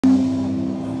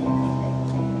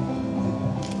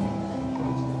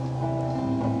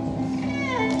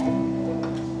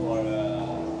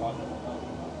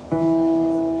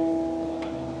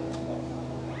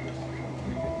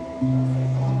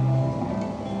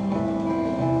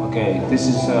Okay, this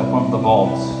is from the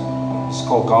vaults. It's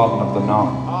called Garden of the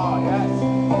Numb. Oh, yes.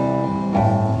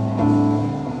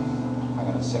 I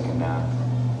got a second now.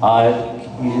 I'd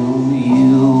kill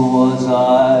you was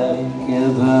I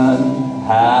given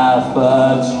half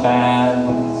a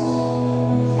chance.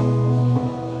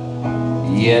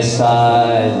 Yes,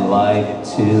 I'd like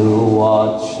to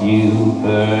watch you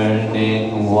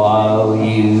burning while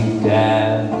you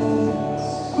dance.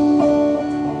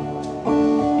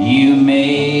 You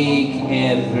make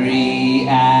every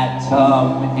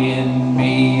atom in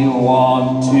me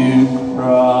want to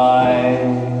cry.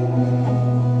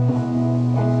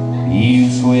 You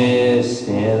twist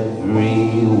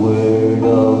every word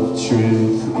of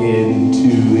truth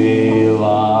into a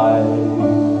lie.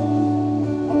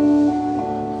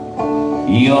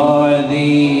 You're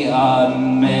the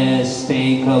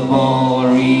unmistakable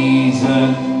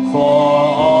reason for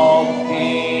all pain.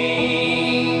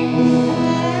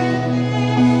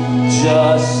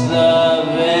 Just the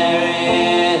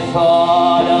very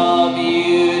thought of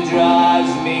you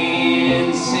drives me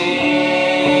insane.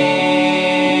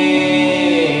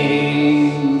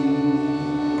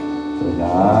 But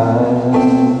I'm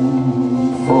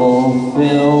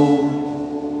fulfilled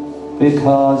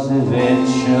because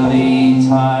eventually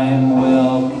time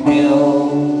will kill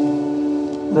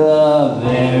the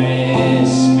very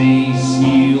space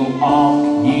you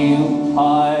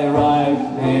occupy right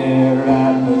there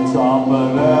at the top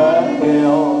of the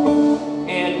hill.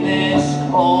 In this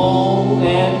cold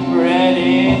and bred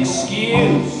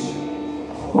excuse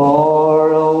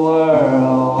for a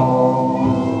world.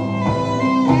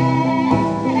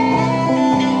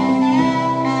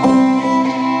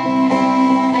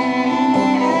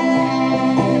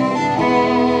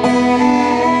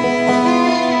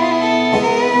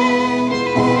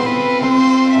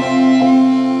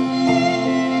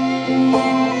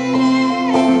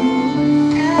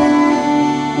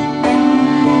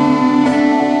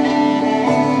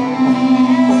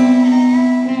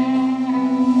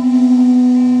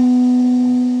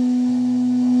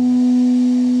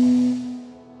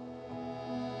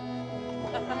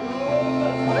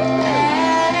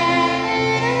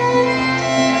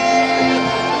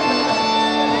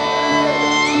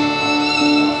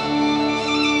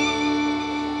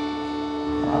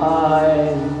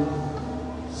 I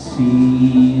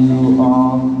see you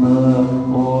on the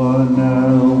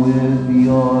corner with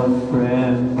your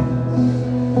friends.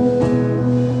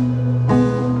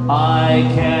 I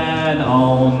can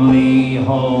only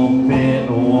hope it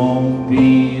won't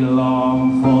be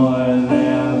long for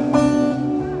them.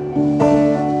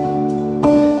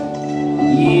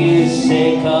 You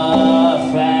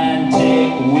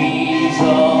sycophantic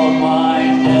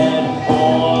weasel-minded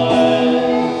whore.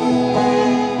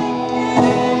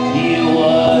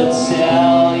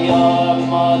 Tell your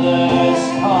mother's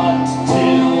cunt to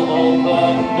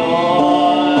open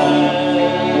doors.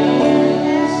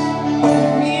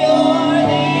 You're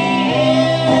the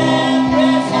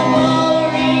irrepressible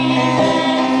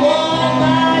reason for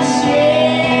my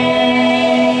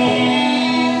shame.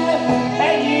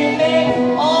 And you make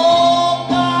all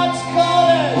God's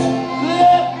colors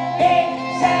look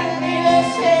exactly the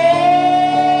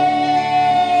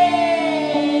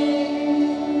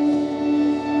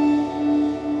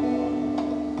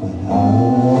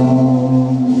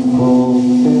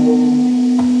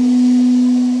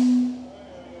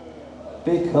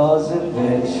because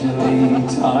eventually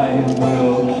time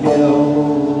will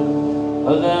kill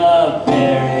the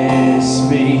very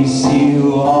space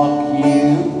you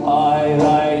occupy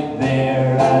right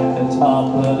there at the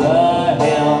top of the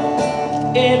hill.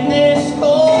 In this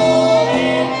cold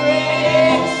and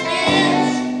gray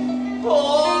excuse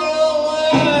for a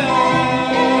world.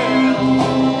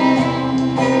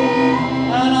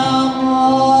 And I'm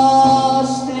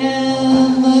lost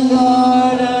in the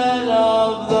garden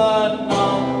of the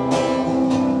numb.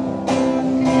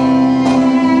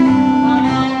 And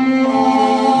I'm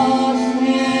lost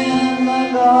in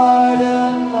the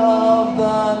garden of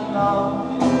the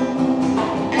numb.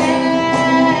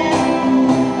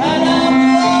 And I'm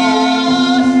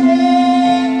lost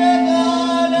in the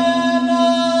garden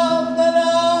of the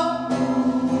numb.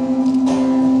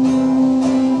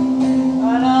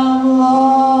 And I'm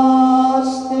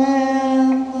lost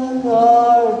in the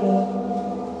garden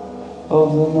of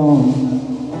the numb.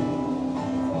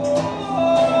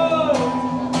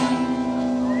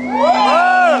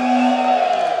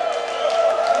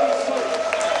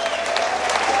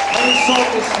 Let me sort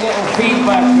this little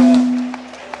feedback